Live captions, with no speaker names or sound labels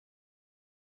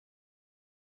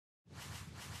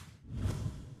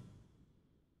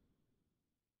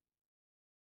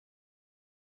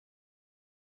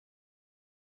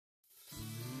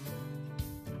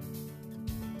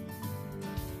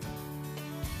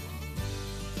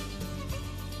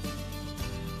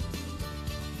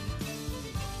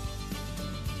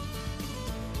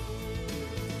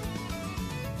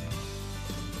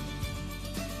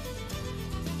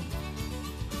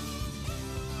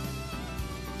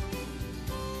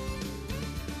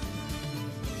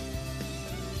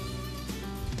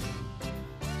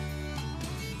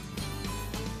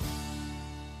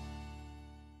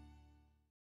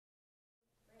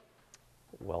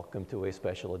Welcome to a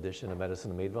special edition of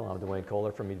Medicine in Meadville. I'm Dwayne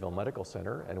Kohler from Meadville Medical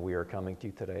Center, and we are coming to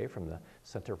you today from the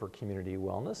Center for Community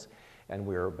Wellness. And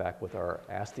we're back with our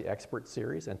Ask the Expert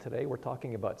series, and today we're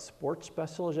talking about sports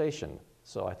specialization.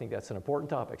 So I think that's an important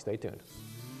topic. Stay tuned.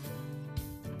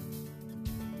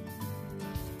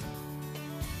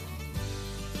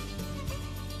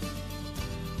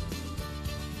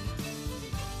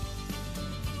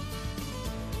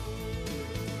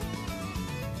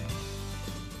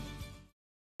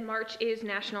 March is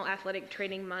National Athletic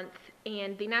Training Month,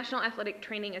 and the National Athletic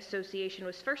Training Association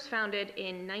was first founded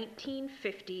in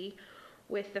 1950,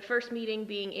 with the first meeting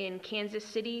being in Kansas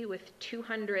City with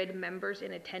 200 members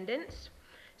in attendance.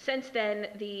 Since then,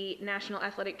 the National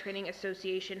Athletic Training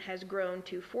Association has grown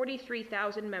to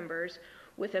 43,000 members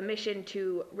with a mission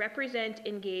to represent,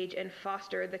 engage, and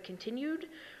foster the continued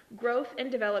growth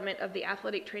and development of the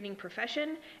athletic training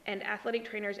profession and athletic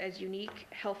trainers as unique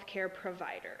healthcare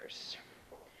providers.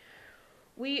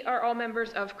 We are all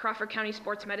members of Crawford County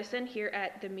Sports Medicine here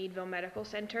at the Meadville Medical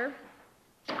Center.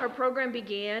 Our program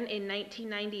began in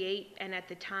 1998 and at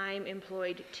the time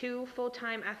employed 2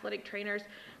 full-time athletic trainers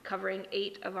covering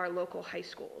 8 of our local high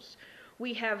schools.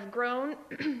 We have grown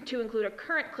to include a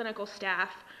current clinical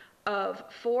staff of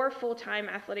 4 full-time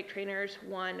athletic trainers,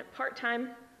 1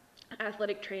 part-time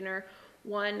athletic trainer,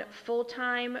 1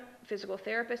 full-time physical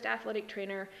therapist athletic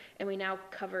trainer, and we now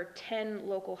cover 10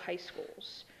 local high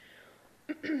schools.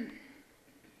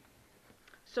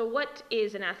 So what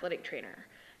is an athletic trainer?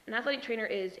 An athletic trainer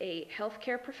is a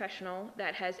healthcare professional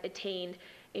that has attained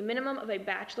a minimum of a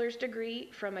bachelor's degree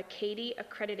from a CATI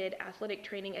accredited athletic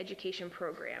training education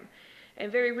program.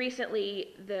 And very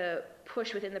recently, the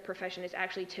push within the profession is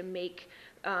actually to make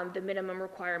the minimum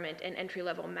requirement an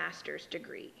entry-level master's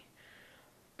degree.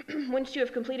 Once you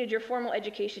have completed your formal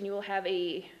education, you will have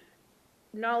a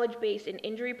knowledge base in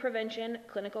injury prevention,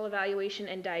 clinical evaluation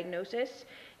and diagnosis,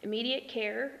 immediate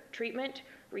care, treatment,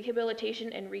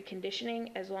 rehabilitation and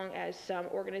reconditioning, as long as some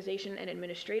organization and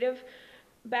administrative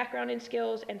background and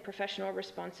skills and professional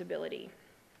responsibility.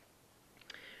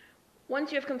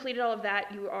 Once you have completed all of that,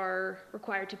 you are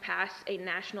required to pass a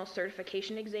national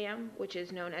certification exam, which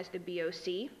is known as the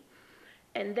BOC.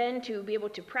 And then to be able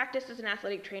to practice as an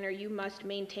athletic trainer, you must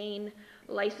maintain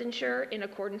licensure in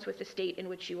accordance with the state in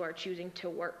which you are choosing to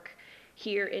work.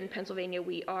 Here in Pennsylvania,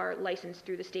 we are licensed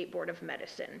through the State Board of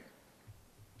Medicine.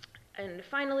 And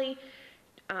finally,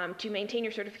 to maintain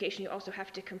your certification, you also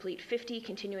have to complete 50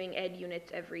 continuing ed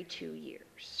units every 2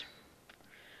 years.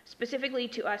 Specifically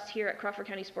to us here at Crawford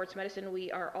County Sports Medicine,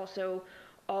 we are also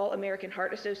all American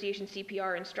Heart Association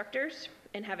CPR instructors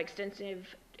and have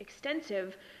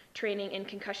extensive training in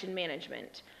concussion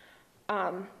management.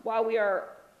 While we are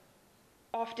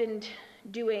often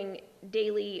doing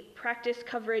daily practice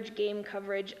coverage, game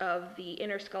coverage of the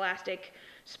interscholastic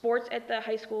sports at the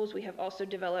high schools, we have also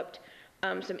developed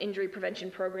some injury prevention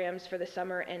programs for the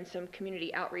summer and some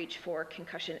community outreach for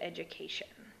concussion education.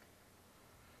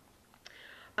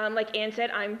 Like Ann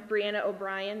said, I'm Brianna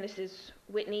O'Brien. This is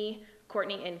Whitney,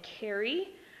 Courtney, and Carrie.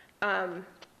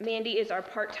 Mandy is our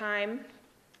part-time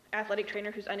athletic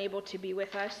trainer who's unable to be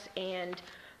with us, and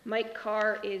Mike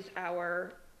Carr is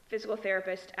our physical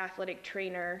therapist, athletic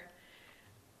trainer,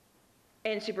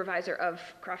 and supervisor of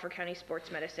Crawford County Sports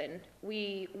Medicine.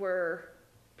 We were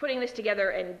putting this together,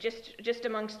 and just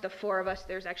amongst the 4 of us,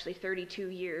 there's actually 32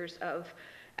 years of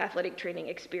athletic training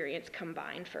experience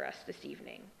combined for us this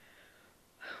evening.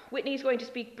 Whitney's going to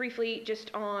speak briefly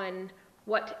just on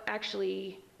what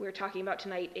actually we're talking about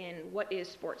tonight in what is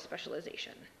sports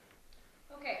specialization.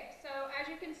 Okay, so as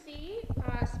you can see,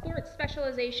 sports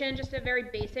specialization, just a very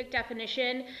basic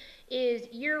definition, is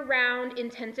year-round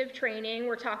intensive training.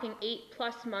 We're talking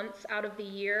 8+ months out of the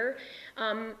year,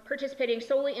 participating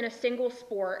solely in a single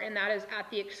sport, and that is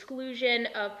at the exclusion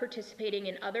of participating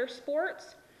in other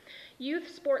sports.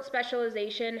 Youth sports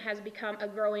specialization has become a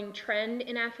growing trend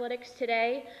in athletics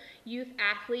today. Youth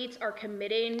athletes are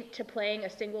committing to playing a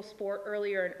single sport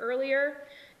earlier and earlier.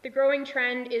 The growing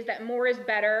trend is that more is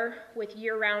better with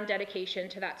year-round dedication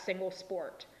to that single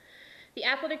sport. The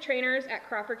athletic trainers at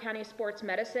Crawford County Sports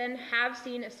Medicine have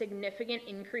seen a significant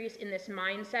increase in this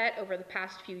mindset over the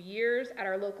past few years at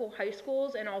our local high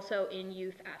schools and also in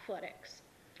youth athletics.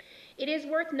 It is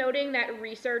worth noting that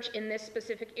research in this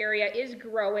specific area is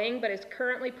growing, but is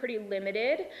currently pretty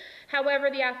limited.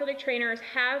 However, the athletic trainers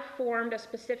have formed a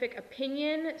specific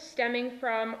opinion stemming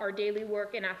from our daily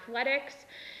work in athletics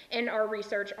and our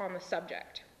research on the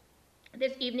subject.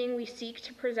 This evening, we seek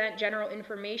to present general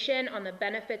information on the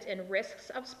benefits and risks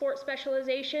of sports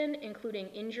specialization, including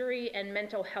injury and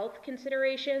mental health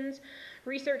considerations,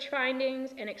 research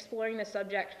findings, and exploring the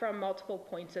subject from multiple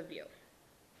points of view.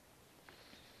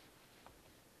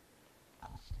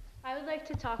 I would like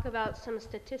to talk about some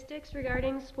statistics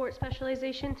regarding sport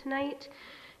specialization tonight.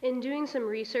 In doing some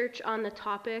research on the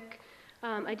topic,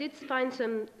 I did find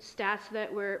some stats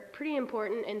that were pretty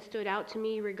important and stood out to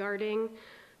me regarding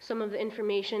some of the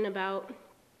information about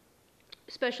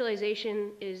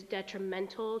specialization is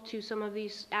detrimental to some of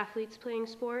these athletes playing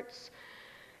sports.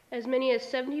 As many as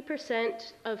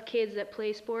 70% of kids that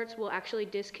play sports will actually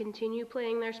discontinue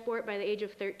playing their sport by the age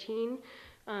of 13,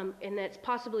 and that's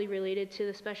possibly related to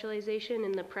the specialization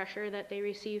and the pressure that they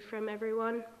receive from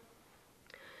everyone.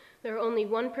 There are only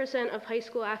 1% of high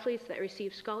school athletes that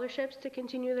receive scholarships to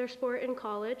continue their sport in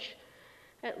college.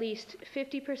 At least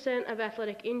 50% of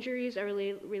athletic injuries are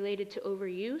related to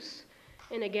overuse,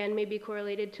 and again may be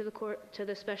correlated to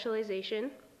the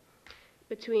specialization.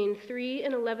 Between 3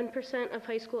 and 11% of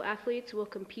high school athletes will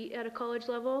compete at a college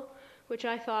level, which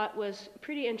I thought was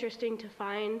pretty interesting to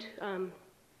find.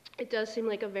 It does seem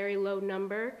like a very low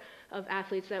number of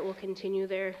athletes that will continue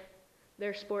their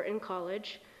sport in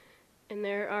college. And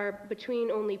there are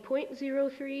between only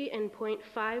 0.03 and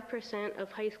 0.5%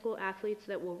 of high school athletes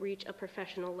that will reach a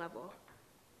professional level.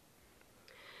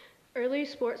 Early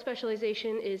sport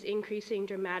specialization is increasing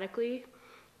dramatically,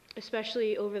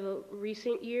 especially over the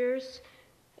recent years.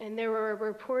 And there were a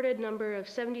reported number of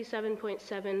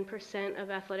 77.7%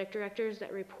 of athletic directors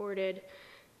that reported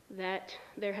that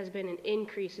there has been an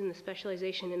increase in the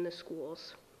specialization in the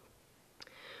schools.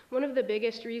 One of the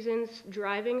biggest reasons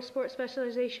driving sport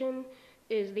specialization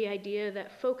is the idea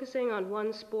that focusing on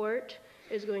one sport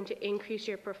is going to increase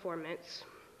your performance.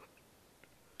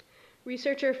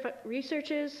 Researchers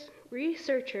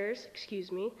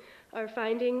are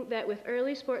finding that with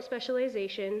early sport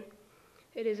specialization,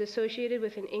 it is associated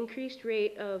with an increased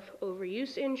rate of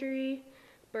overuse injury,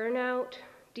 burnout,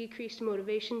 decreased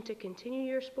motivation to continue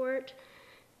your sport,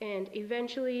 and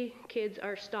eventually kids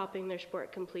are stopping their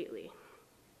sport completely.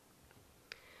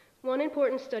 One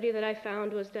important study that I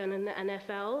found was done in the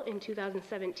NFL in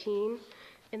 2017,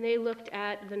 and they looked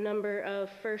at the number of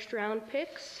first-round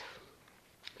picks.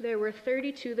 There were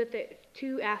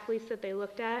 32 athletes that they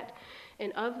looked at,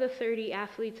 and of the 30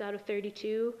 athletes out of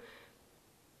 32,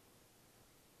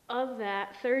 of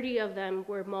that, 30 of them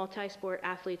were multi-sport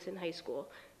athletes in high school.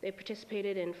 They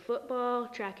participated in football,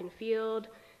 track and field,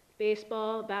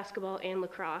 baseball, basketball, and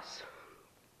lacrosse.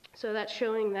 So that's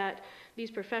showing that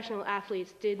these professional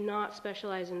athletes did not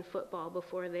specialize in football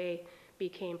before they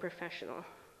became professional.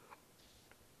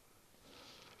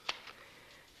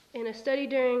 In a study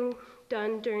done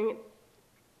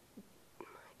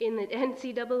in the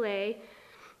NCAA,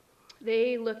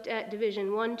 they looked at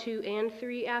Division 1, 2, and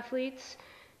 3 athletes,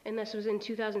 and this was in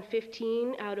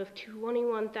 2015 out of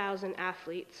 21,000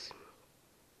 athletes.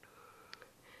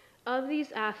 Of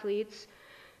these athletes,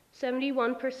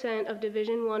 71% of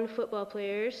Division I football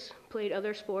players played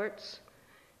other sports,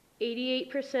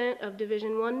 88% of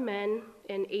Division I men,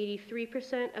 and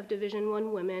 83% of Division I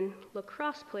women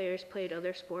lacrosse players played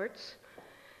other sports,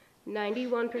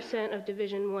 91% of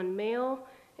Division I male,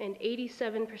 and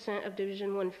 87% of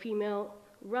Division I female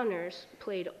runners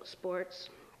played sports,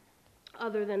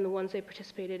 other than the ones they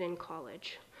participated in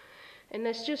college. And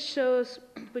this just shows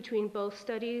between both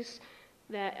studies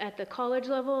that at the college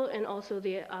level and also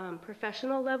the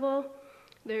professional level,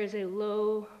 there is a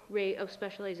low rate of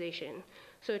specialization.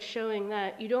 So it's showing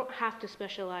that you don't have to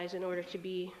specialize in order to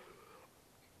be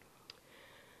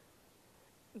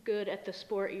good at the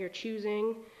sport you're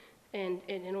choosing and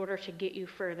in order to get you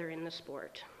further in the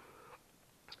sport.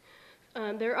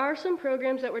 There are some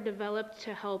programs that were developed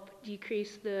to help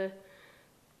decrease the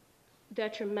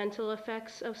detrimental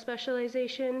effects of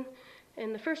specialization.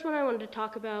 And the first one I wanted to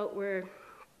talk about were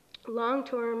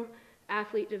long-term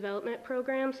athlete development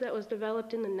programs that was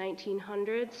developed in the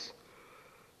 1900s.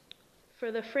 For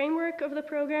the framework of the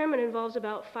program, it involves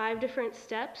about 5 different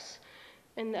steps.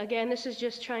 And again, this is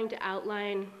just trying to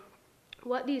outline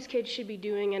what these kids should be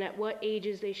doing and at what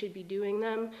ages they should be doing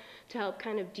them to help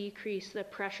kind of decrease the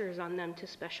pressures on them to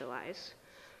specialize.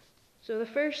 So the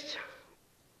first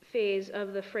phase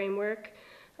of the framework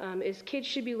is kids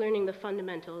should be learning the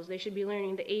fundamentals. They should be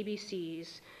learning the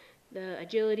ABCs, the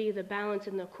agility, the balance,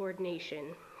 and the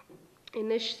coordination.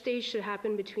 And this stage should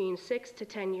happen between 6 to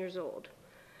 10 years old.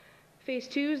 Phase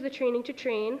 2 is the training to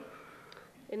train.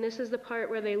 And this is the part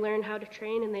where they learn how to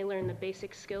train and they learn the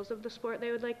basic skills of the sport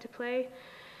they would like to play.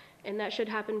 And that should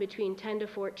happen between 10 to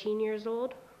 14 years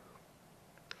old.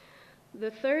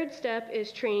 The third step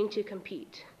is training to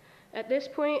compete. At this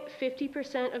point,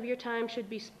 50% of your time should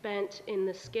be spent in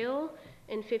the skill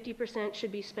and 50%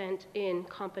 should be spent in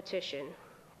competition.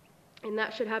 And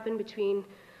that should happen between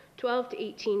 12 to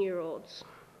 18-year-olds.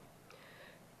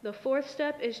 The fourth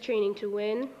step is training to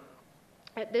win.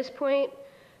 At this point,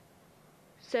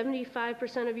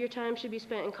 75% of your time should be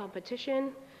spent in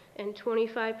competition, and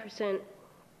 25%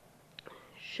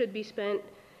 should be spent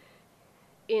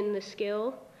in the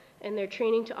skill, and they're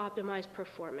training to optimize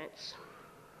performance.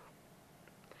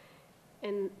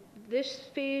 And this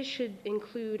phase should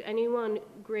include anyone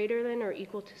greater than or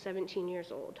equal to 17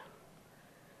 years old.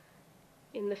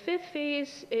 In the fifth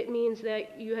phase, it means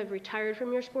that you have retired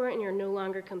from your sport and you're no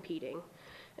longer competing.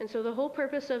 And so the whole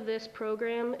purpose of this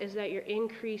program is that you're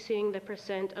increasing the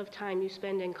percent of time you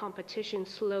spend in competition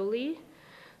slowly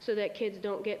so that kids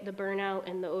don't get the burnout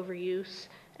and the overuse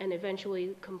and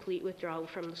eventually complete withdrawal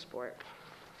from the sport.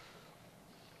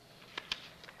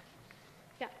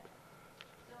 Yeah.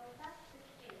 So if that's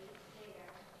the case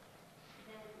there,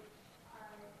 then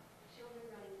are children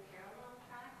running parallel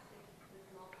tracks with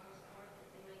multiple sports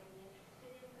that they might be interested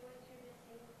in going through the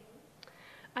same thing?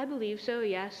 I believe so,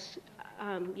 yes.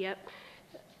 Yep.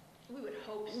 We would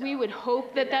hope so. We would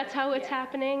hope that that's how it's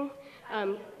happening.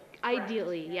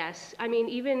 Ideally, yes. I mean,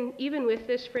 even with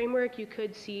this framework, you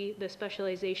could see the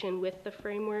specialization with the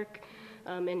framework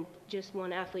and just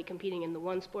one athlete competing in the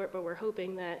one sport, but we're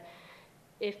hoping that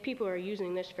if people are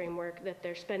using this framework, that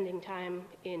they're spending time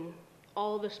in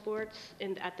all the sports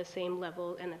and at the same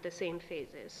level and at the same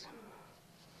phases.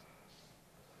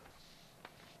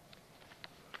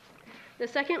 The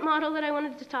second model that I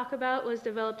wanted to talk about was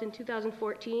developed in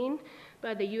 2014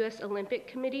 by the U.S. Olympic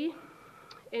Committee.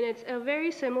 And it's a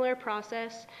very similar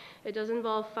process. It does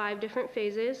involve 5 different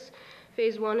phases.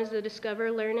 Phase 1 is the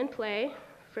discover, learn, and play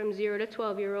from 0 to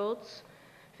 12-year-olds.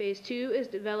 Phase 2 is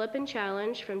develop and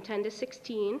challenge from 10 to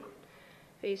 16.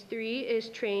 Phase 3 is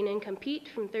train and compete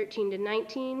from 13 to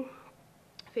 19.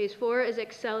 Phase 4 is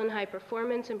excel in high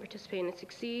performance and participate and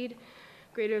succeed,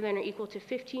 greater than or equal to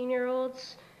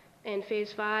 15-year-olds. And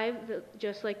phase 5,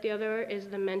 just like the other, is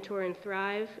the mentor and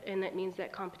thrive, and that means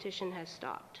that competition has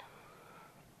stopped.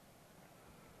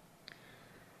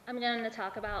 I'm going to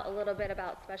talk about a little bit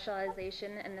about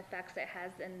specialization and the effects it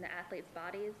has in the athletes'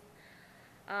 bodies.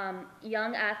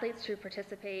 Young athletes who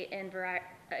participate in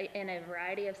a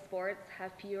variety of sports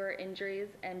have fewer injuries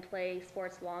and play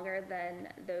sports longer than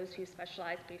those who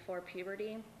specialize before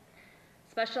puberty.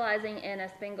 Specializing in a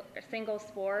single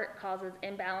sport causes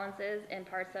imbalances in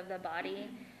parts of the body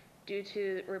due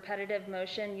to repetitive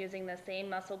motion using the same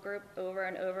muscle group over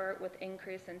and over with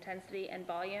increased intensity and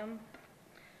volume.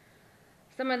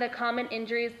 Some of the common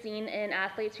injuries seen in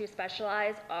athletes who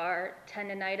specialize are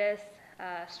tendinitis,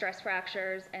 stress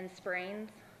fractures, and sprains.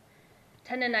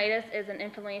 Tendinitis is an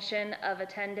inflammation of a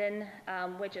tendon,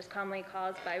 which is commonly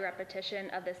caused by repetition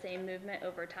of the same movement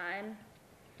over time.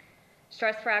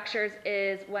 Stress fractures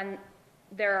is when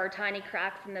there are tiny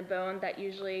cracks in the bone that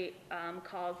usually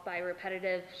caused by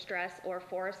repetitive stress or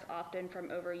force, often from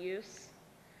overuse.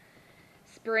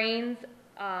 Sprains,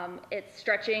 it's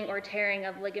stretching or tearing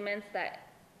of ligaments that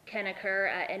can occur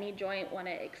at any joint when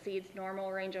it exceeds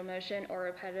normal range of motion or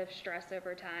repetitive stress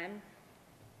over time.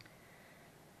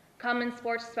 Common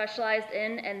sports specialized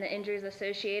in and the injuries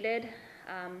associated.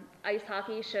 Ice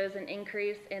hockey shows an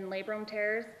increase in labrum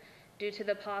tears due to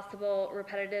the possible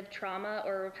repetitive trauma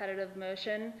or repetitive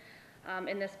motion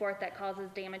in the sport that causes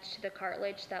damage to the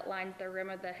cartilage that lines the rim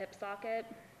of the hip socket.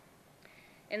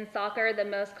 In soccer, the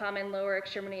most common lower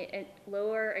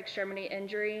extremity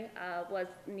injury was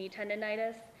knee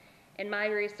tendinitis. In my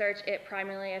research, it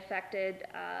primarily affected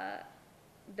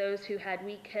those who had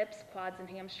weak hips, quads, and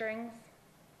hamstrings.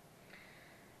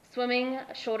 Swimming,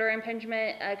 shoulder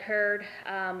impingement occurred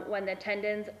when the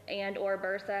tendons and or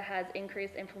bursa has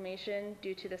increased inflammation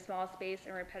due to the small space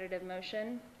and repetitive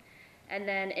motion. And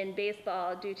then in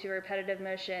baseball, due to repetitive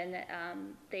motion,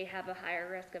 they have a higher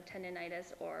risk of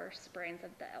tendinitis or sprains of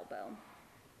the elbow.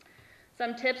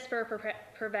 Some tips for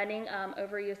preventing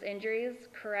overuse injuries: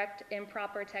 correct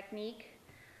improper technique.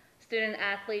 Student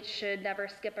athletes should never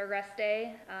skip a rest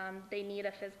day. They need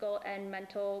a physical and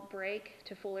mental break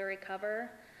to fully recover.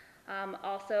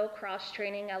 Also,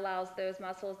 cross-training allows those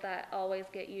muscles that always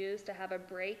get used to have a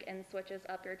break and switches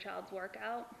up your child's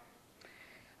workout.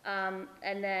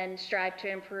 And then strive to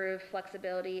improve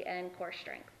flexibility and core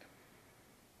strength.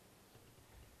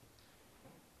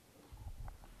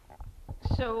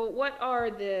 So what are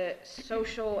the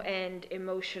social and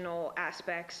emotional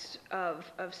aspects of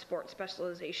sports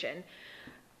specialization?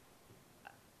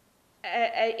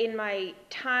 In my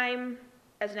time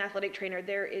as an athletic trainer,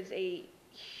 there is a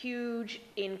huge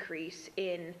increase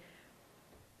in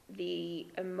the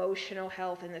emotional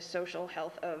health and the social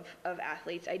health of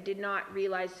athletes. I did not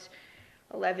realize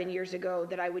 11 years ago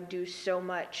that I would do so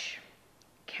much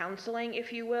counseling,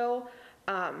 if you will.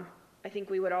 I think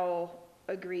we would all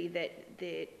agree that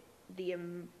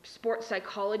sports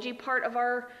psychology part of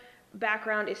our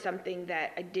background is something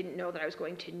that I didn't know that I was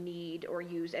going to need or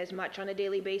use as much on a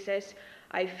daily basis.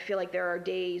 I feel like there are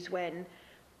days when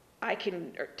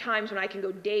or times when I can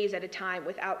go days at a time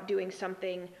without doing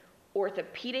something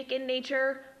orthopedic in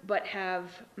nature, but have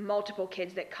multiple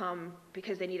kids that come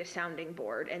because they need a sounding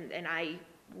board, and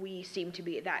we seem to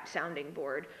be that sounding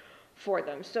board for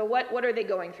them. So what are they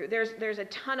going through? There's a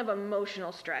ton of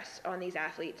emotional stress on these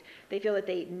athletes. They feel that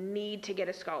they need to get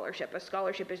a scholarship. A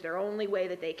scholarship is their only way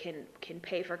that they can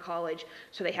pay for college,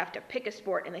 so they have to pick a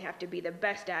sport and they have to be the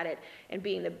best at it, and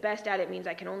being the best at it means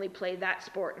I can only play that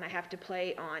sport, and I have to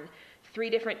play on 3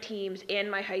 different teams and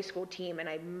my high school team, and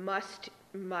I must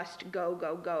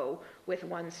go with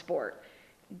one sport.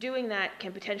 Doing that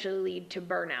can potentially lead to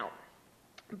burnout.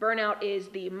 Burnout is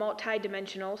the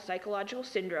multidimensional psychological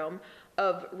syndrome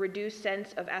of reduced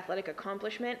sense of athletic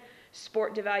accomplishment,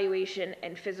 sport devaluation,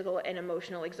 and physical and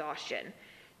emotional exhaustion.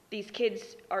 These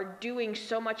kids are doing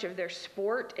so much of their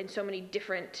sport in so many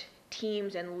different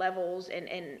teams and levels and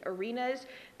arenas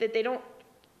that they don't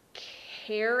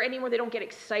care anymore. They don't get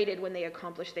excited when they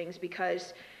accomplish things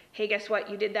because, hey, guess what?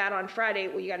 You did that on Friday.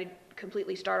 Well, you got to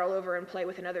completely start all over and play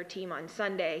with another team on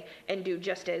Sunday and do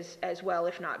just as well,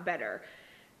 if not better.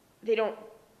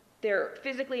 They're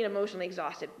physically and emotionally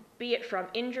exhausted, be it from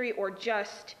injury or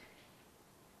just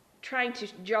trying to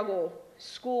juggle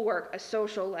schoolwork, a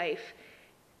social life,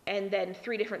 and then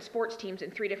 3 different sports teams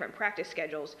and 3 different practice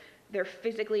schedules. They're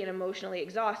physically and emotionally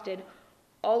exhausted,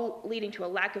 all leading to a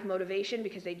lack of motivation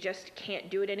because they just can't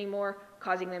do it anymore,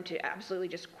 causing them to absolutely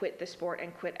just quit the sport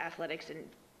and quit athletics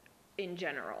in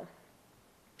general.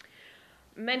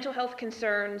 Mental health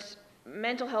concerns.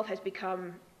 Mental health has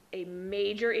become a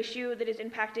major issue that is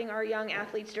impacting our young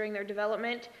athletes during their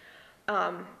development.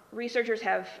 Researchers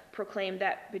have proclaimed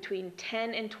that between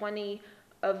 10 and 20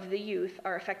 of the youth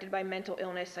are affected by mental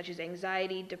illness such as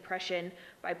anxiety, depression,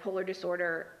 bipolar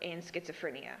disorder, and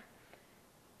schizophrenia.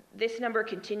 This number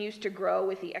continues to grow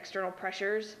with the external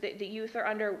pressures that the youth are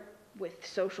under with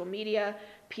social media,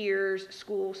 peers,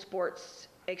 school, sports,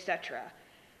 etc.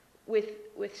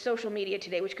 With social media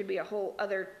today, which could be a whole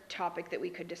other topic that we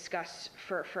could discuss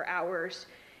for hours,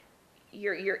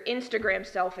 your Instagram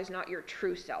self is not your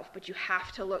true self, but you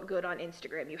have to look good on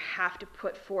Instagram. You have to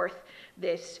put forth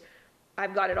this,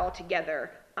 I've got it all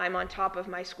together, I'm on top of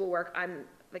my schoolwork, I'm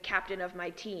the captain of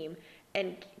my team,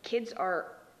 and kids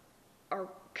are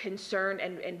concerned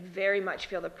and very much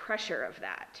feel the pressure of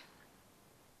that.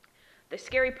 The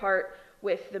scary part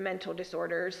with the mental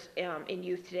disorders in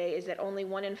youth today is that only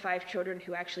 1 in 5 children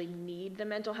who actually need the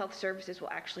mental health services will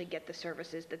actually get the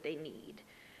services that they need.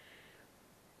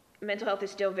 Mental health is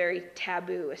still very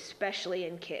taboo, especially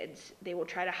in kids. They will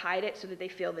try to hide it so that they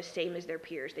feel the same as their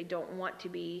peers. They don't want to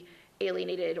be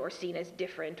alienated or seen as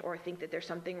different or think that there's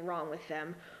something wrong with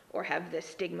them or have the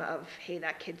stigma of, hey,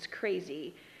 that kid's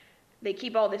crazy. They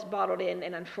keep all this bottled in,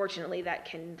 and unfortunately that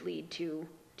can lead to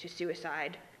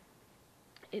suicide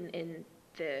in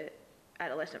the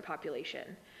adolescent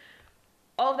population.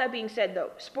 All of that being said,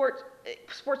 though,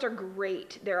 sports are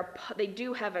great. They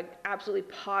do have an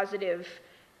absolutely positive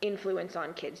influence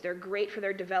on kids. They're great for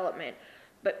their development,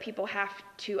 but people have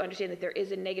to understand that there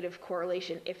is a negative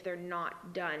correlation if they're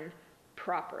not done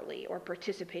properly or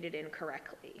participated in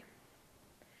correctly.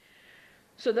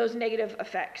 So those negative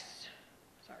effects,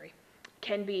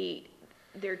 can be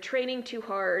they're training too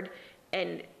hard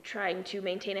and trying to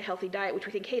maintain a healthy diet, which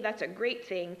we think, hey, that's a great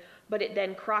thing, but it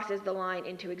then crosses the line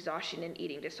into exhaustion and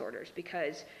eating disorders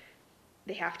because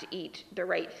they have to eat the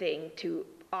right thing to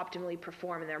optimally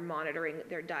perform, and they're monitoring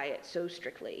their diet so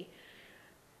strictly.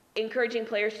 Encouraging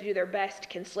players to do their best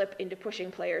can slip into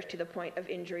pushing players to the point of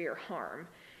injury or harm.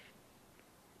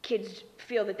 Kids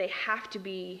feel that they have to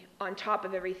be on top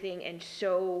of everything and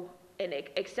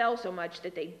excel so much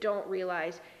that they don't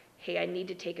realize, hey, I need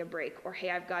to take a break, or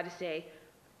hey, I've got to say,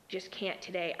 just can't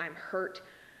today, I'm hurt.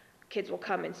 Kids will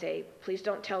come and say, please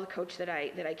don't tell the coach that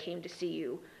I came to see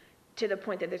you, to the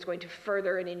point that there's going to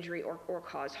further an injury or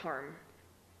cause harm.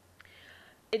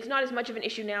 It's not as much of an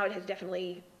issue now. It has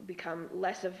definitely become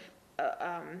less of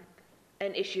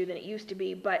an issue than it used to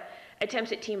be, but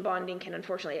attempts at team bonding can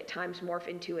unfortunately at times morph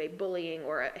into a bullying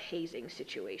or a hazing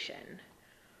situation.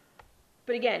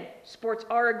 But again, sports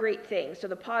are a great thing. So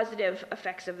the positive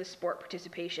effects of the sport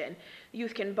participation,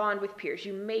 youth can bond with peers,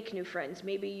 you make new friends.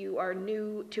 Maybe you are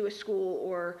new to a school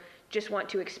or just want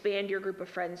to expand your group of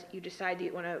friends. You decide that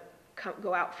you want to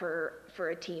go out for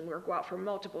a team or go out for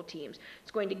multiple teams.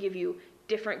 It's going to give you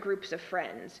different groups of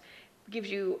friends. It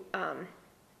gives you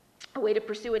a way to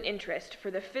pursue an interest.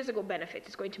 For the physical benefits,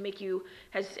 it's going to make you,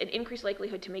 has an increased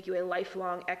likelihood to make you a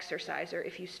lifelong exerciser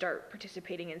if you start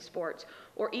participating in sports,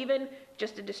 or even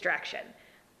just a distraction.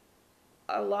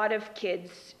 A lot of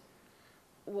kids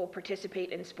will participate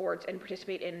in sports and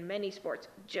participate in many sports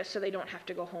just so they don't have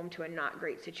to go home to a not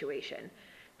great situation.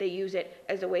 They use it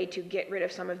as a way to get rid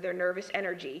of some of their nervous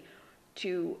energy,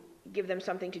 to give them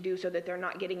something to do so that they're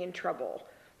not getting in trouble.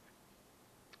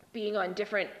 Being on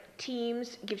different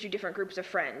teams gives you different groups of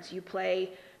friends. You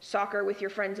play soccer with your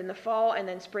friends in the fall, and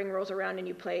then spring rolls around and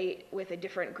you play with a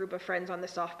different group of friends on the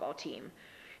softball team.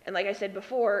 And like I said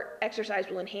before, exercise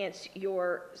will enhance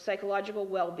your psychological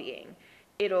well-being.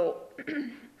 It'll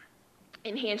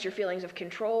enhance your feelings of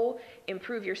control,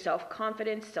 improve your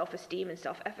self-confidence, self-esteem, and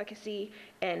self-efficacy,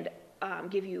 and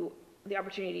give you the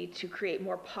opportunity to create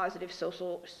more positive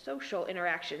social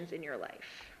interactions in your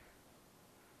life.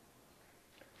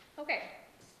 Okay,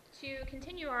 to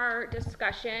continue our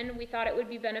discussion, we thought it would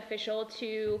be beneficial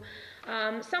to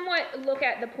somewhat look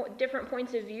at the different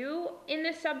points of view in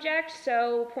this subject.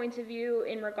 So points of view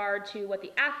in regard to what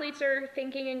the athletes are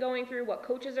thinking and going through, what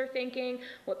coaches are thinking,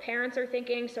 what parents are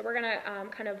thinking. So we're gonna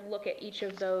kind of look at each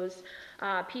of those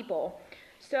people.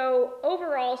 So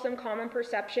overall, some common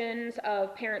perceptions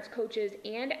of parents, coaches,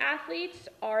 and athletes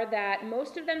are that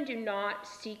most of them do not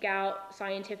seek out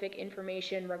scientific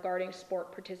information regarding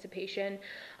sport participation,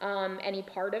 any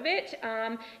part of it.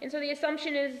 And so the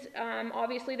assumption is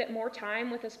obviously that more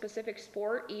time with a specific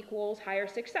sport equals higher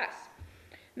success.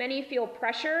 Many feel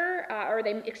pressure,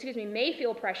 may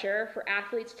feel pressure for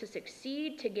athletes to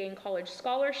succeed, to gain college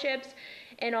scholarships,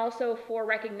 and also for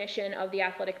recognition of the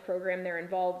athletic program they're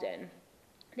involved in.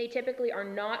 They typically are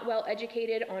not well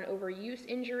educated on overuse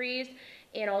injuries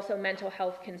and also mental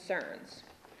health concerns.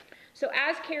 So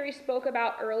as Carrie spoke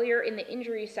about earlier in the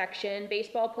injury section,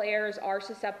 baseball players are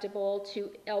susceptible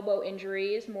to elbow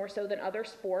injuries more so than other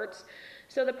sports.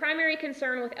 So the primary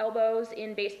concern with elbows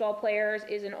in baseball players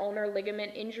is an ulnar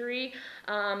ligament injury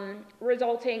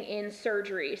resulting in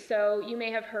surgery. So you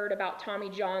may have heard about Tommy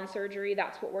John surgery.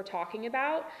 That's what we're talking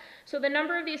about. So the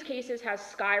number of these cases has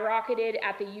skyrocketed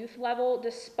at the youth level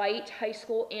despite high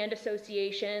school and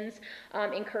associations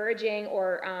encouraging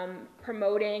or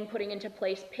promoting, putting into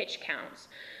place pitch counts.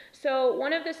 So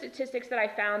one of the statistics that I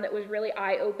found that was really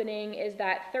eye-opening is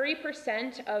that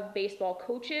 30% of baseball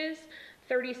coaches,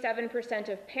 37%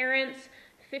 of parents,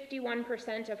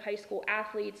 51% of high school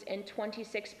athletes, and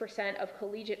 26% of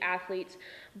collegiate athletes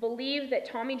believe that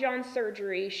Tommy John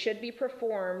surgery should be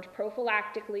performed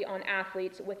prophylactically on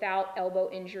athletes without elbow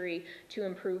injury to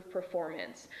improve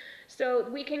performance. So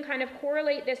we can kind of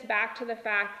correlate this back to the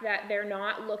fact that they're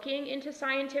not looking into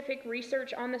scientific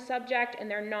research on the subject and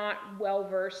they're not well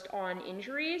versed on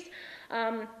injuries.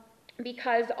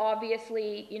 Because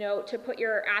obviously, you know, to put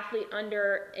your athlete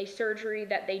under a surgery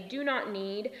that they do not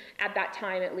need at that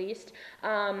time at least,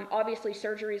 obviously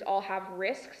surgeries all have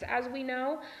risks as we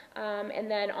know, and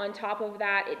then on top of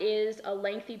that it is a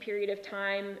lengthy period of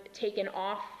time taken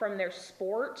off from their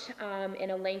sport and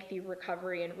a lengthy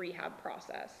recovery and rehab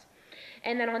process.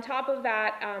 And then on top of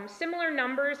that, similar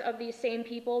numbers of these same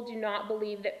people do not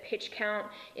believe that pitch count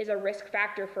is a risk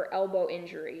factor for elbow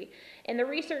injury. And the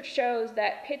research shows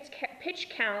that pitch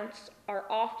counts are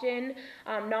often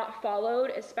not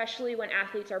followed, especially when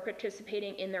athletes are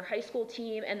participating in their high school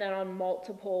team and then on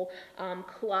multiple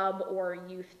club or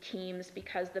youth teams,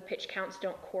 because the pitch counts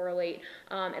don't correlate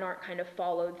and aren't kind of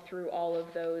followed through all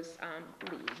of those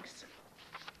leagues.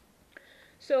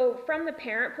 So from the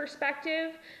parent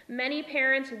perspective, many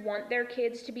parents want their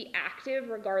kids to be active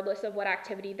regardless of what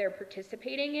activity they're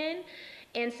participating in.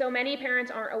 And so many parents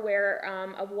aren't aware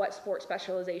of what sport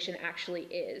specialization actually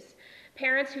is.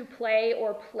 Parents who play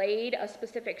or played a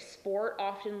specific sport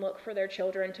often look for their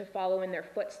children to follow in their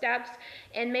footsteps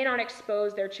and may not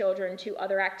expose their children to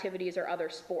other activities or other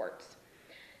sports.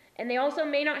 And they also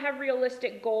may not have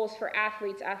realistic goals for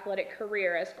athletes' athletic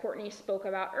career. As Courtney spoke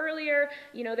about earlier,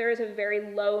 you know, there is a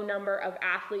very low number of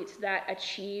athletes that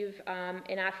achieve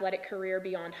an athletic career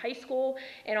beyond high school,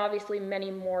 and obviously many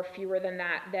more, fewer than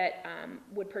that,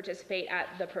 would participate at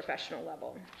the professional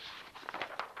level.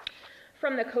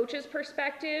 From the coach's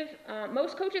perspective,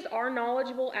 most coaches are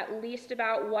knowledgeable at least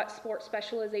about what sport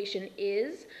specialization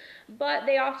is, but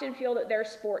they often feel that their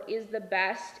sport is the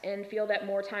best and feel that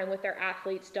more time with their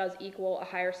athletes does equal a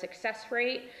higher success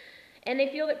rate. And they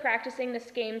feel that practicing the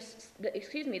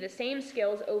same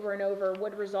skills over and over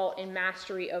would result in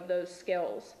mastery of those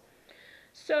skills.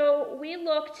 So we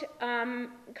looked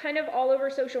kind of all over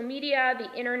social media,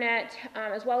 the internet,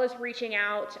 as well as reaching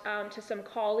out to some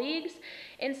colleagues.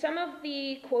 And some of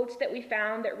the quotes that we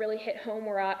found that really hit home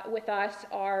with us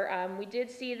are, we did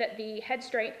see that the head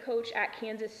strength coach at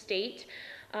Kansas State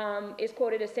is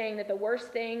quoted as saying that the worst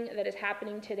thing that is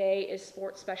happening today is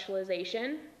sports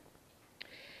specialization.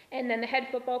 And then the head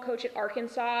football coach at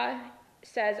Arkansas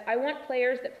says, I want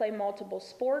players that play multiple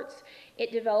sports.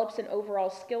 It develops an overall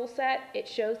skill set. It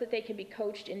shows that they can be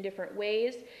coached in different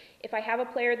ways. If I have a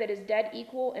player that is dead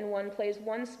equal and one plays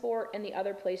one sport and the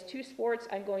other plays two sports,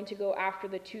 I'm going to go after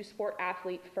the two-sport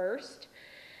athlete first.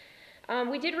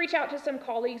 We did reach out to some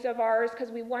colleagues of ours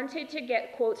because we wanted to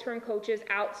get quotes from coaches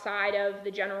outside of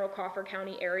the general Crawford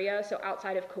County area, so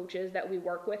outside of coaches that we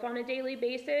work with on a daily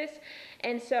basis.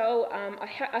 And so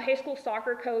a high school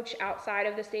soccer coach outside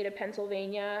of the state of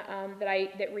Pennsylvania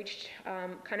that reached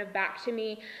kind of back to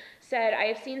me said, I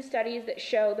have seen studies that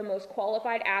show the most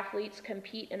qualified athletes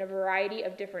compete in a variety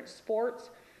of different sports.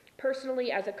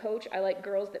 Personally, as a coach, I like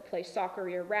girls that play soccer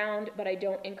year-round, but I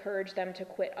don't encourage them to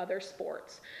quit other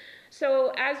sports.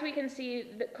 So as we can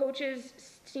see, the coaches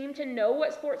seem to know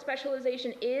what sports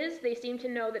specialization is. They seem to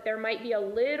know that there might be a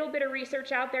little bit of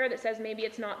research out there that says maybe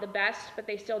it's not the best, but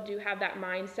they still do have that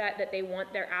mindset that they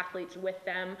want their athletes with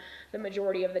them the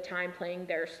majority of the time playing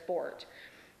their sport.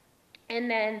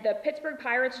 And then the Pittsburgh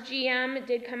Pirates GM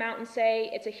did come out and say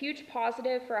it's a huge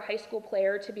positive for a high school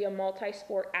player to be a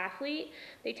multi-sport athlete.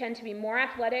 They tend to be more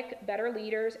athletic, better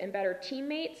leaders, and better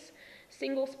teammates.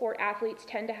 Single sport athletes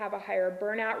tend to have a higher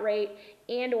burnout rate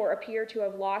and or appear to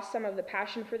have lost some of the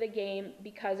passion for the game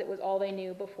because it was all they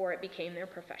knew before it became their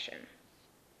profession.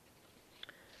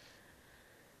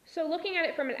 So looking at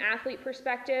it from an athlete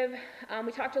perspective,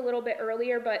 we talked a little bit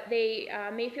earlier, but they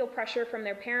may feel pressure from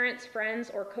their parents, friends,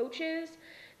 or coaches.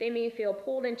 They may feel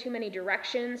pulled in too many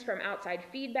directions from outside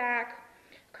feedback.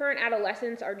 Current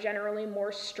adolescents are generally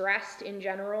more stressed in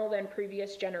general than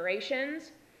previous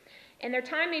generations. And their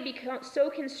time may become so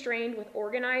constrained with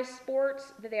organized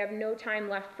sports that they have no time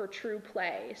left for true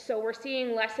play. So we're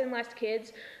seeing less and less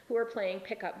kids who are playing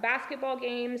pickup basketball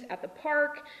games at the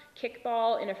park,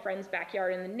 kickball in a friend's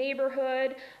backyard in the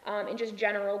neighborhood, and just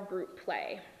general group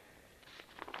play.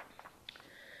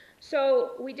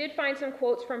 So we did find some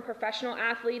quotes from professional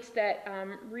athletes that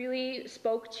really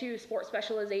spoke to sports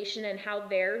specialization and how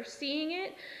they're seeing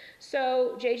it.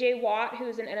 So J.J. Watt,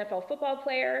 who's an NFL football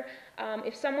player,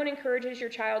 if someone encourages your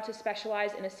child to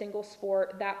specialize in a single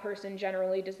sport, that person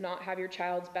generally does not have your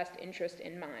child's best interest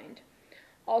in mind.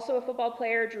 Also a football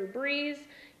player, Drew Brees,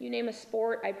 you name a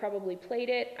sport, I probably played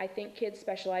it. I think kids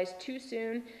specialize too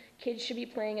soon. Kids should be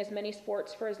playing as many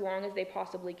sports for as long as they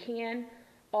possibly can.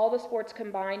 All the sports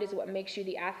combined is what makes you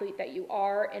the athlete that you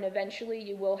are, and eventually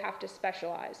you will have to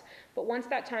specialize. But once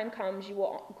that time comes, you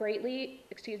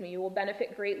will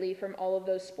benefit greatly from all of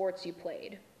those sports you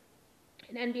played.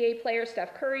 An NBA player,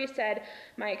 Steph Curry, said,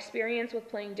 my experience with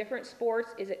playing different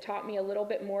sports is it taught me a little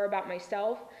bit more about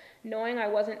myself. Knowing I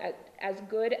wasn't as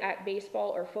good at baseball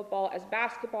or football as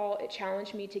basketball, it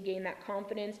challenged me to gain that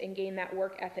confidence and gain that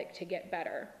work ethic to get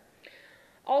better.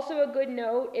 Also a good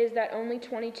note is that only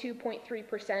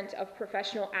 22.3% of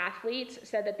professional athletes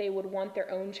said that they would want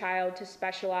their own child to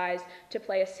specialize to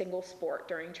play a single sport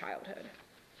during childhood.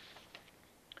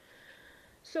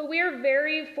 So we are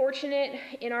very fortunate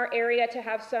in our area to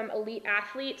have some elite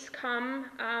athletes come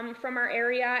from our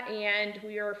area, and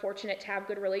we are fortunate to have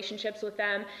good relationships with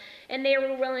them. And they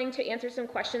were willing to answer some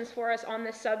questions for us on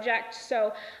this subject.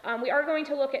 So we are going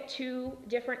to look at two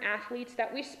different athletes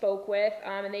that we spoke with,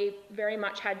 and they very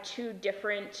much had two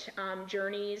different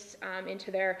journeys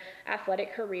into their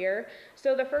athletic career.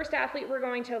 So the first athlete we're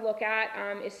going to look at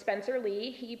is Spencer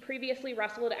Lee. He previously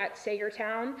wrestled at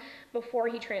Sagertown before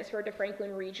he transferred to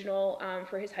Franklin Regional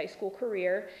for his high school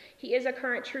career. He is a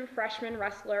current true freshman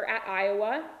wrestler at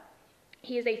Iowa.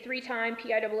 He is a three-time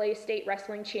PIAA state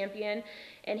wrestling champion,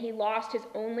 and he lost his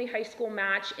only high school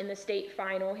match in the state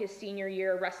final his senior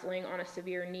year wrestling on a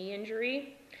severe knee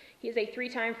injury. He is a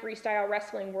three-time freestyle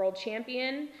wrestling world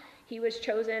champion. He was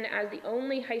chosen as the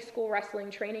only high school wrestling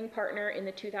training partner in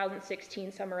the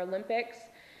 2016 Summer Olympics.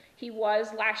 He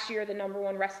was last year the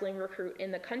 #1 wrestling recruit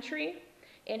in the country.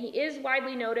 And he is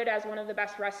widely noted as one of the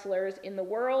best wrestlers in the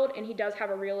world, and he does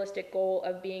have a realistic goal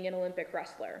of being an Olympic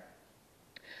wrestler.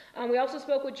 We also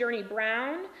spoke with Journey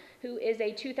Brown, who is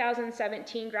a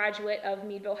 2017 graduate of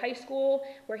Meadville High School,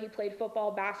 where he played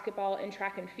football, basketball, and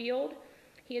track and field.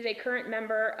 He is a current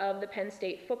member of the Penn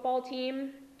State football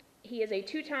team. He is a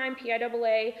two-time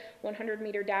PIAA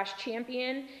 100-meter dash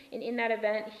champion, and in that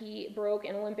event, he broke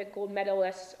an Olympic gold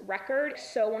medalist record.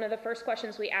 So one of the first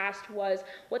questions we asked was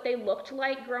what they looked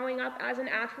like growing up as an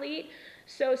athlete.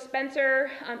 So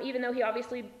Spencer, even though he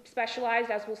obviously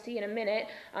specialized, as we'll see in a minute,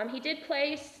 he did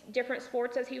play different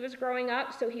sports as he was growing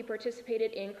up. So he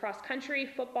participated in cross country,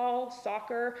 football,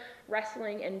 soccer,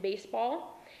 wrestling, and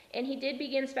baseball. And he did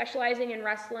begin specializing in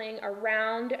wrestling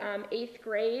around 8th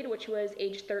grade, which was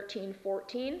age 13,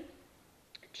 14.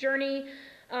 Journey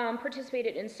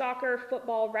participated in soccer,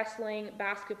 football, wrestling,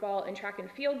 basketball, and track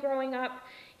and field growing up.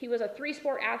 He was a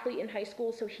 3-sport athlete in high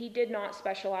school, so he did not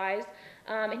specialize.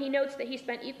 And he notes that he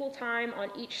spent equal time on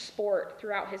each sport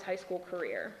throughout his high school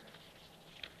career.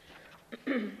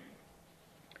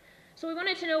 So we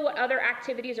wanted to know what other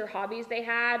activities or hobbies they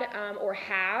had or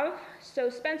have.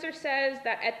 So Spencer says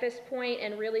that at this point,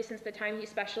 and really since the time he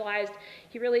specialized,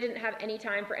 he really didn't have any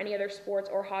time for any other sports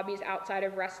or hobbies outside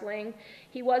of wrestling.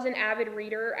 He was an avid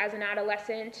reader as an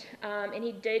adolescent, and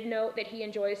he did note that he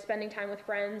enjoys spending time with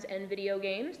friends and video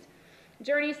games.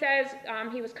 Journey says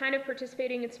he was kind of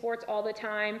participating in sports all the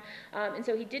time, and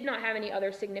so he did not have any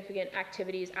other significant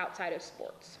activities outside of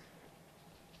sports.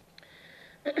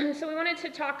 So we wanted to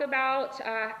talk about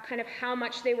kind of how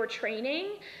much they were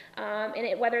training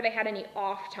and whether they had any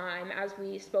off time. As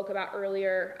we spoke about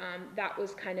earlier, that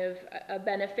was kind of a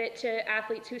benefit to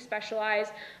athletes who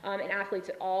specialize and athletes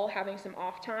at all having some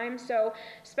off time. So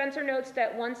Spencer notes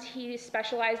that once he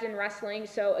specialized in wrestling,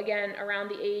 so again around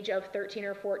the age of 13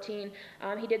 or 14,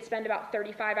 he did spend about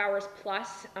 35 hours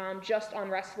plus just on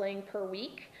wrestling per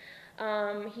week.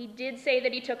 He did say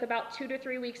that he took about 2 to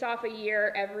 3 weeks off a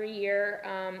year every year,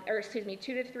 2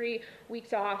 to 3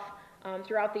 weeks off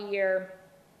throughout the year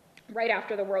right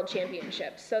after the World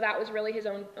Championships. So that was really his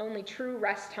only true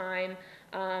rest time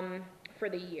for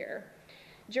the year.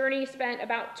 Journey spent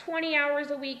about 20 hours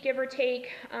a week, give or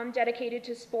take, dedicated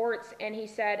to sports, and he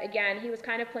said, again, he was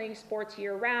kind of playing sports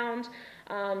year-round,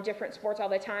 different sports all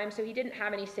the time, so he didn't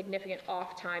have any significant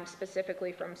off time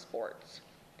specifically from sports.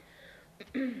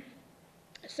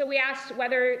 So we asked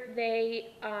whether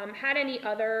they had any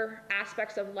other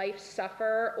aspects of life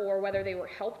suffer or whether they were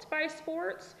helped by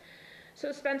sports.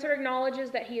 So Spencer acknowledges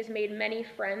that he has made many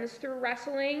friends through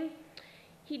wrestling.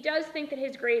 He does think that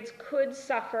his grades could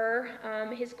suffer.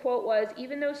 His quote was,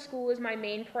 "Even though school is my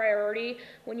main priority,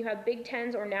 when you have Big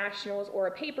Tens or Nationals or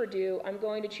a paper due, I'm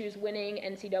going to choose winning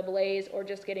NCAAs or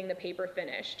just getting the paper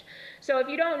finished." So if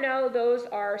you don't know, those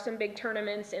are some big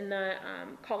tournaments in the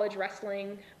college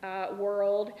wrestling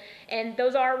world, and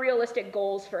those are realistic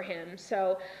goals for him.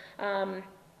 So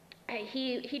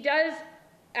he does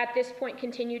at this point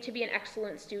continue to be an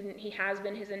excellent student. He has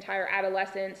been his entire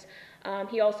adolescence.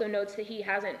 He also notes that he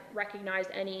hasn't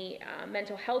recognized any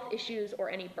mental health issues or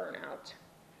any burnout.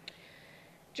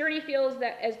 Journey feels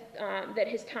that that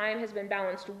his time has been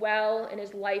balanced well and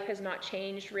his life has not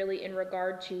changed really in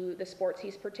regard to the sports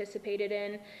he's participated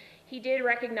in. He did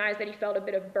recognize that he felt a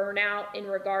bit of burnout in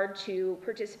regard to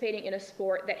participating in a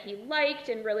sport that he liked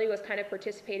and really was kind of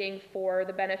participating for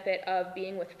the benefit of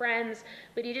being with friends,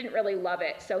 but he didn't really love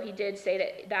it. So he did say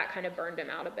that that kind of burned him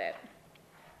out a bit.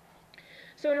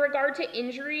 So in regard to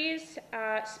injuries,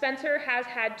 Spencer has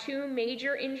had 2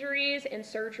 major injuries and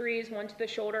surgeries, one to the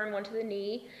shoulder and one to the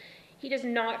knee. He does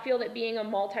not feel that being a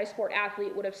multi-sport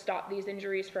athlete would have stopped these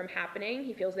injuries from happening.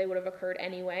 He feels they would have occurred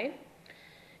anyway.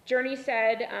 Journey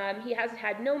said he has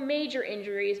had no major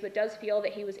injuries, but does feel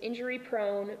that he was injury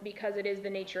prone because it is the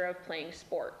nature of playing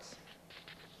sports.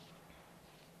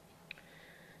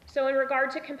 So in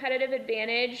regard to competitive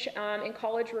advantage in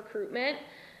college recruitment,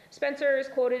 Spencer is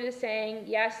quoted as saying,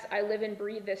 "Yes, I live and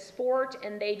breathe this sport,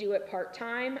 and they do it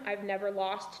part-time. I've never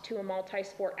lost to a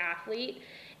multi-sport athlete."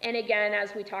 And again,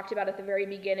 as we talked about at the very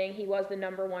beginning, he was the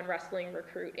 #1 wrestling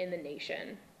recruit in the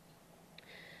nation.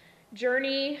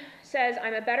 Journey says,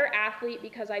 "I'm a better athlete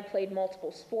because I played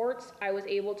multiple sports. I was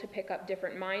able to pick up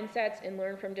different mindsets and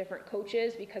learn from different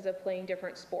coaches because of playing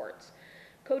different sports.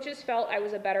 Coaches felt I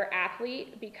was a better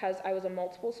athlete because I was a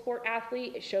multiple sport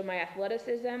athlete. It showed my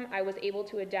athleticism. I was able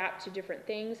to adapt to different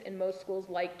things, and most schools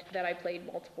liked that I played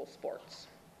multiple sports."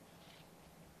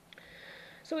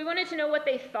 So we wanted to know what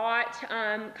they thought,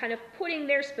 kind of putting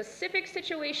their specific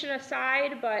situation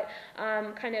aside, but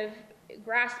kind of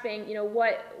grasping,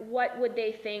 what would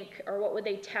they think or what would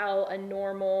they tell a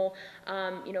normal,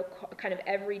 kind of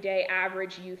everyday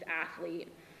average youth athlete.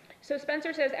 So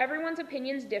Spencer says, everyone's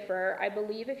opinions differ. I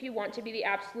believe if you want to be the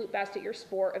absolute best at your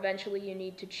sport, eventually you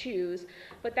need to choose,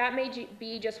 but that may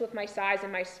be just with my size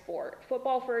and my sport.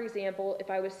 Football, for example, if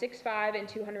I was 6'5" and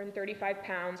 235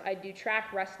 pounds, I'd do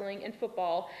track, wrestling, and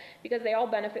football because they all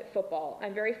benefit football.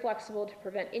 I'm very flexible to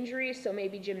prevent injuries, so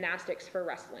maybe gymnastics for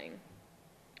wrestling.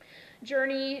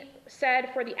 Journey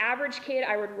said, for the average kid,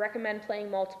 I would recommend playing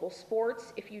multiple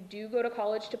sports. If you do go to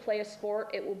college to play a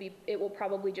sport, it will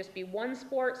probably just be one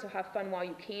sport, so have fun while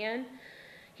you can.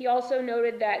 He also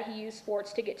noted that he used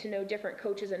sports to get to know different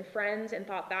coaches and friends and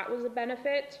thought that was a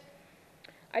benefit.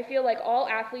 I feel like all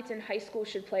athletes in high school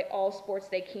should play all sports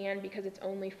they can because it's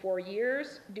only 4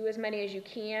 years. Do as many as you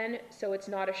can so it's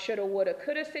not a shoulda, woulda,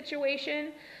 coulda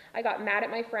situation. I got mad at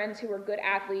my friends who were good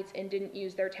athletes and didn't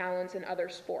use their talents in other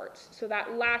sports. So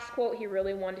that last quote he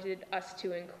really wanted us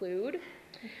to include.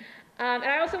 And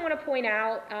I also want to point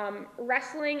out,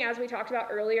 wrestling, as we talked about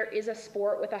earlier, is a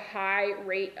sport with a high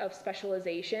rate of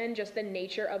specialization, just the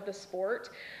nature of the sport.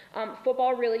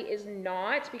 Football really is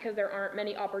not, because there aren't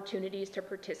many opportunities to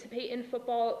participate in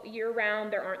football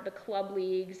year-round. There aren't the club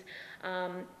leagues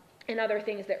and other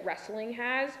things that wrestling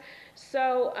has.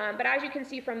 So, but as you can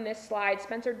see from this slide,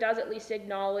 Spencer does at least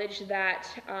acknowledge that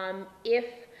if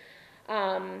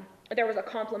there was a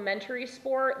complementary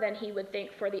sport, then he would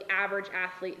think for the average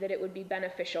athlete that it would be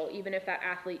beneficial, even if that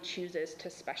athlete chooses to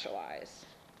specialize.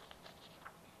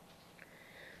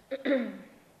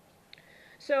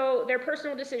 So their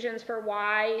personal decisions for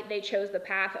why they chose the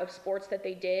path of sports that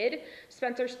they did.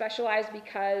 Spencer specialized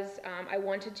because I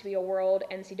wanted to be a world,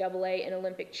 NCAA, and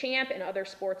Olympic champ, and other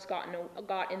sports got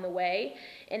in the way.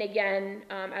 And again,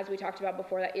 as we talked about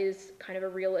before, that is kind of a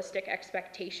realistic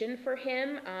expectation for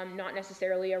him, not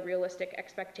necessarily a realistic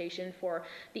expectation for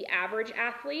the average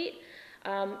athlete.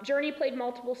 Journey played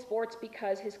multiple sports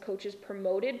because his coaches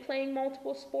promoted playing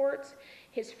multiple sports.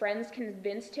 His friends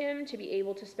convinced him to be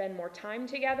able to spend more time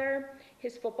together.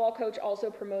 His football coach also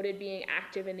promoted being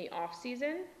active in the off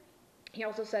season. He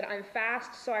also said, I'm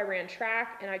fast, so I ran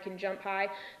track, and I can jump high,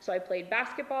 so I played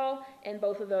basketball, and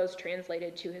both of those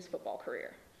translated to his football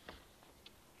career.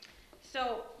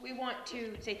 So we want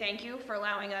to say thank you for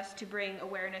allowing us to bring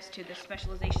awareness to the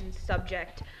specialization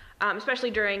subject,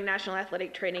 especially during National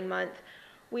Athletic Training Month.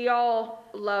 We all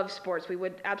love sports. We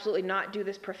would absolutely not do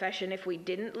this profession if we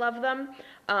didn't love them,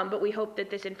 but we hope that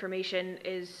this information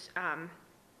is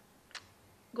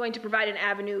going to provide an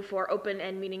avenue for open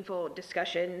and meaningful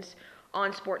discussions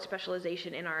on sports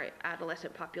specialization in our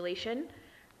adolescent population.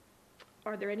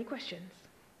 Are there any questions?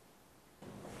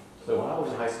 So when I was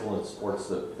in high school in sports,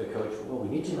 the coach, well, we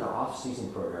need you in our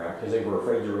off-season program because they were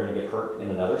afraid you were going to get hurt in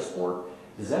another sport.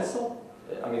 Is that still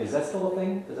a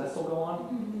thing? Does that still go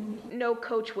on? No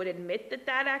coach would admit that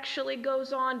that actually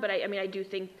goes on, but I do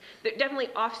think that definitely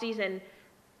off-season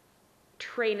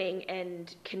training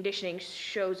and conditioning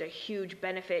shows a huge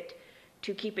benefit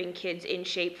to keeping kids in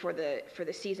shape for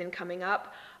the season coming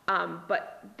up.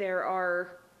 But there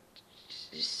are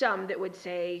some that would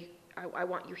say, I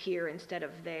want you here instead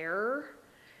of there.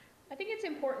 I think it's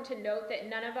important to note that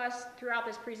none of us throughout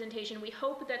this presentation, we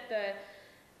hope that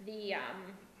we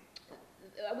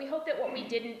hope that what we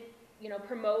didn't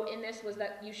promote in this was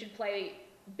that you should play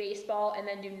baseball and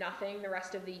then do nothing the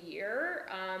rest of the year.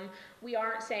 We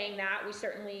aren't saying that. We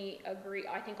certainly agree,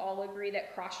 I think all agree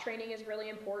that cross-training is really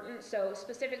important. So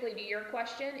specifically to your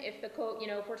question, if the coach,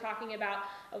 if we're talking about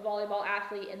a volleyball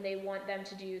athlete and they want them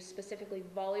to do specifically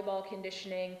volleyball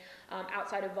conditioning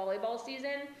outside of volleyball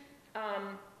season,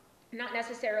 not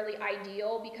necessarily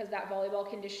ideal because that volleyball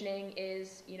conditioning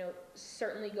is,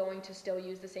 certainly going to still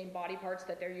use the same body parts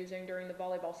that they're using during the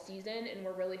volleyball season. And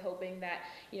we're really hoping that,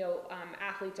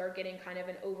 athletes are getting kind of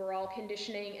an overall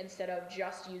conditioning instead of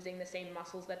just using the same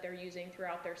muscles that they're using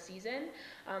throughout their season.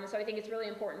 So I think it's really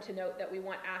important to note that we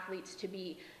want athletes to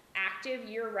be active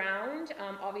year-round,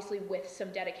 obviously with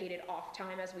some dedicated off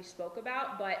time as we spoke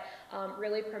about, but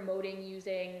really promoting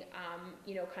using,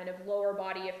 kind of lower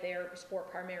body if their sport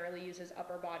primarily uses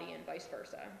upper body and vice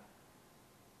versa.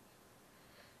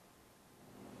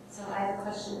 So I have a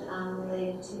question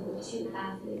related to the two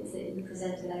athletes that you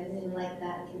presented. I really like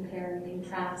that compare and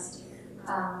contrast.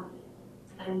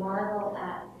 I marvel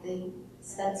at the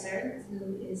Spencer,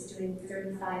 who is doing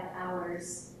 35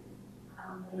 hours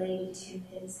related to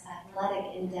his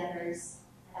athletic endeavors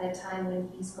at a time when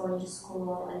he's going to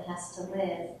school and has to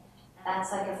live.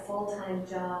 That's like a full-time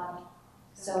job.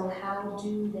 So how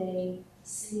do they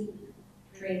sleep,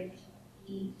 drink,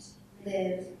 eat,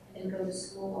 live, and go to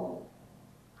school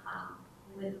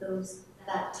with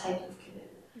that type of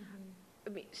commitment? I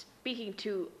mean, speaking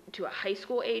to a high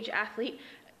school age athlete,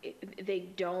 they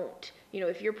don't.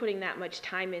 If you're putting that much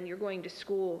time in, you're going to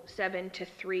school 7 to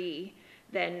 3,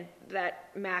 then that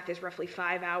math is roughly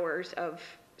 5 hours of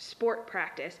sport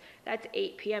practice. That's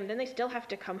 8 p.m. Then they still have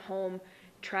to come home,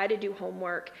 try to do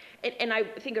homework. And I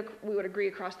think we would agree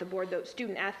across the board, though,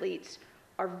 student athletes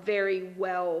are very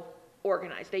well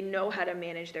organized. They know how to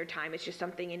manage their time. It's just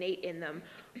something innate in them.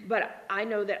 But I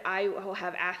know that I will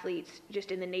have athletes,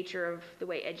 just in the nature of the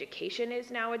way education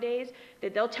is nowadays,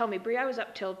 that they'll tell me, Bree, I was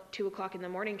up till 2 o'clock in the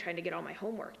morning trying to get all my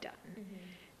homework done.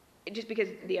 Just because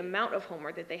the amount of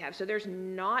homework that they have. So there's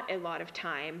not a lot of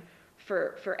time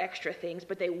for extra things,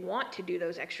 but they want to do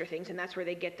those extra things, and that's where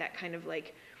they get that kind of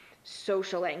like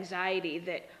social anxiety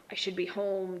that I should be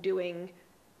home doing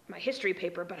my history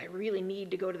paper, but I really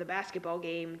need to go to the basketball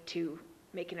game to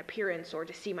make an appearance or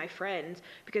to see my friends,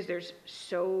 because there's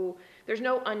no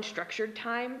unstructured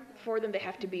time for them. They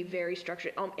have to be very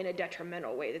structured in a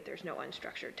detrimental way, that there's no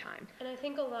unstructured time. And I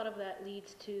think a lot of that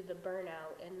leads to the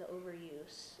burnout and the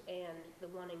overuse and the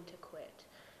wanting to quit.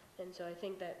 And so I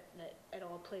think that it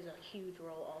all plays a huge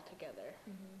role altogether.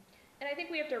 And I think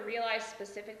we have to realize,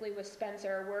 specifically with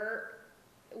Spencer,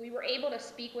 we were able to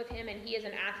speak with him, and he is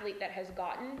an athlete that has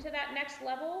gotten to that next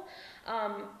level.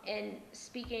 And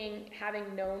speaking,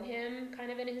 having known him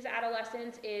kind of in his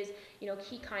adolescence, is,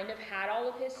 he kind of had all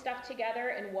of his stuff together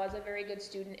and was a very good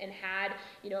student and had,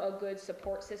 a good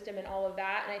support system and all of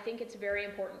that. And I think it's very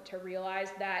important to realize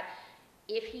that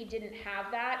if he didn't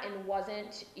have that and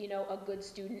wasn't, a good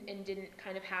student and didn't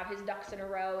kind of have his ducks in a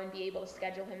row and be able to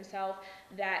schedule himself,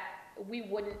 that we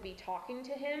wouldn't be talking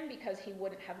to him, because he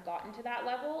wouldn't have gotten to that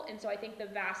level. And so I think the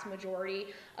vast majority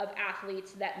of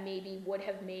athletes that maybe would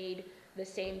have made the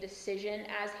same decision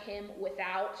as him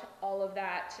without all of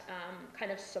that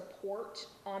kind of support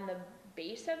on the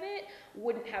base of it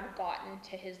wouldn't have gotten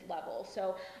to his level.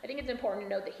 So I think it's important to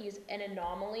note that he's an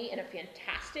anomaly, and a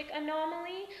fantastic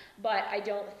anomaly, but I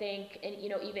don't think, and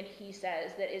even he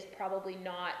says that is probably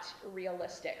not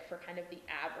realistic for kind of the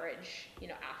average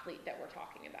athlete that we're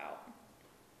talking about.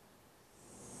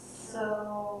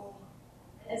 So,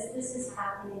 as this is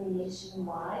happening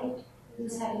nationwide,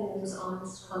 who's having those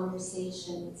honest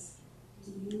conversations?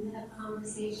 Do you have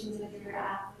conversations with your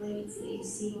athletes that you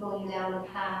see going down a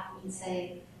path and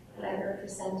say, whatever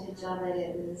percentage of it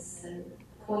is,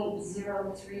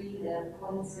 0.03 to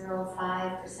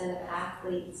 0.05% of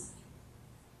athletes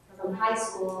from high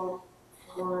school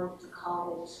on to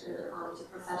college or on to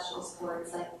professional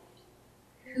sports, like,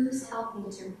 who's helping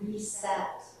to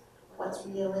reset what's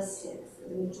realistic for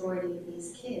the majority of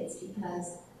these kids?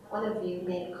 Because one of you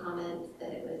made a comment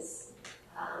that it was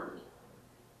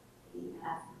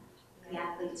the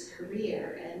athlete's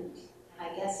career, and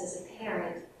I guess as a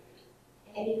parent,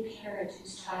 any parent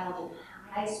whose child in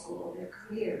high school, their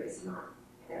career is not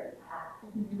their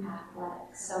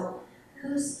athletic. So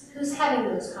who's having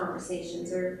those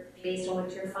conversations, or based on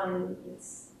what you're finding,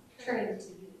 it's turning to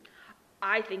you?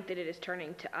 I think that it is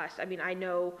turning to us. I mean, I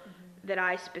know that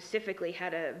I specifically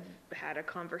had a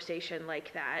conversation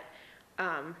like that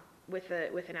with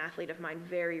an athlete of mine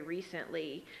very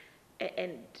recently,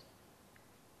 and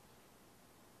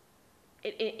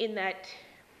in that,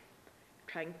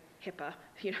 trying HIPAA,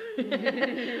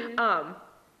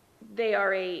 they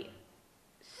are a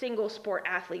single sport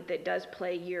athlete that does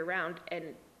play year round,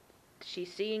 and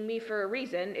she's seeing me for a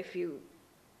reason, if you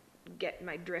get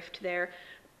my drift there,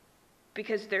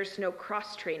 because there's no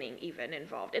cross training even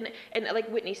involved. And like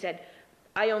Whitney said,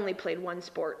 I only played one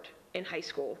sport in high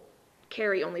school.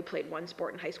 Carrie only played one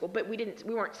sport in high school, but we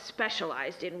weren't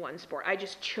specialized in one sport. I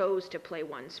just chose to play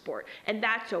one sport, and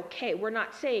that's okay. We're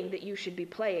not saying that you should be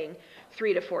playing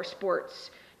 3 to 4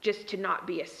 sports just to not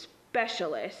be a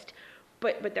specialist,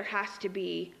 but there has to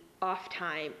be off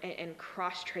time and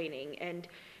cross training and,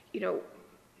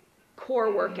 core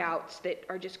workouts that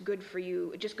are just good for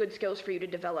you, just good skills for you to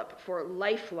develop for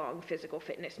lifelong physical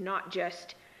fitness, not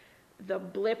just the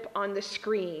blip on the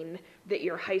screen that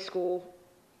your high school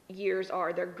years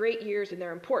are. They're great years and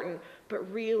they're important,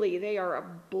 but really they are a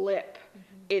blip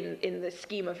in the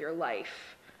scheme of your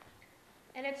life.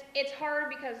 And it's hard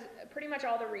because pretty much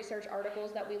all the research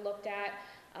articles that we looked at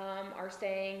are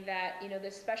saying that,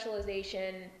 the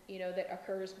specialization, that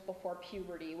occurs before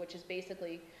puberty, which is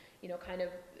basically, kind of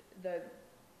the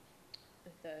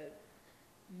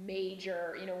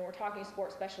major, when we're talking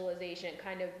sport specialization,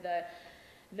 kind of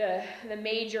the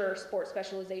major sport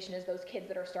specialization is those kids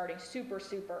that are starting super,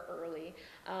 super early,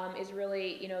 is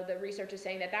really, the research is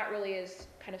saying that really is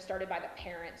kind of started by the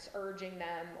parents urging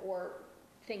them or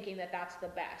thinking that that's the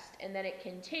best. And then it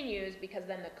continues because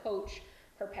then the coach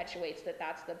perpetuates that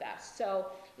that's the best.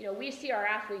 So, you know, we see our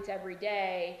athletes every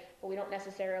day, but we don't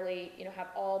necessarily, you know, have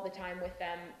all the time with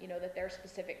them, you know, that their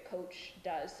specific coach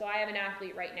does. So I have an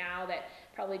athlete right now that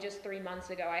probably just 3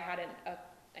 months ago, I had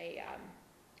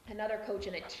another coach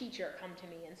and a teacher come to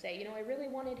me and say, you know, I really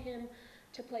wanted him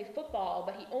to play football,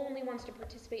 but he only wants to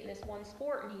participate in this one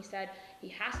sport, and he said he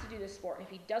has to do this sport, and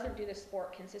if he doesn't do this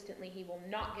sport consistently, he will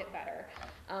not get better.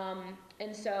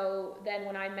 And so then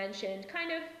when I mentioned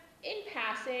kind of in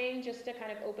passing, just to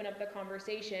kind of open up the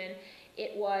conversation,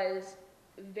 it was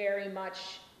very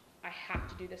much, I have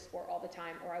to do this sport all the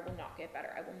time or I will not get better.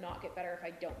 I will not get better if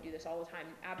I don't do this all the time.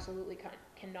 Absolutely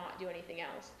cannot do anything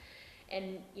else.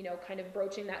 And, you know, kind of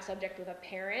broaching that subject with a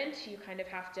parent, you kind of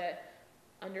have to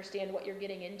understand what you're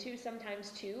getting into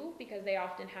sometimes too, because they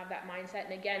often have that mindset.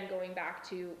 And again, going back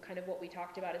to kind of what we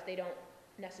talked about, is they don't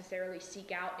necessarily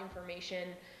seek out information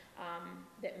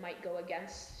that might go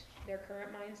against their current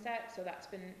mindset. So that's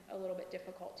been a little bit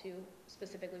difficult too,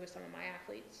 specifically with some of my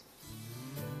athletes.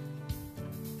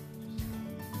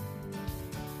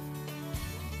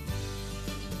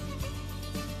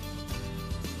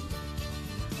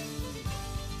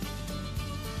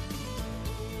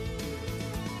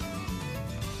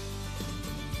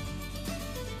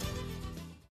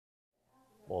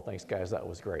 Well, thanks guys, that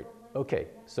was great. Okay,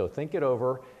 so think it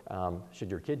over. Should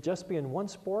your kid just be in one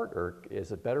sport, or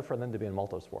is it better for them to be in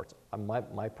multiple sports?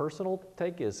 My personal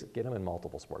take is get them in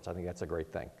multiple sports. I think that's a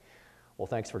great thing. Well,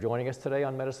 thanks for joining us today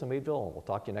on Medicine Meadville, and we'll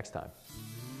talk to you next time.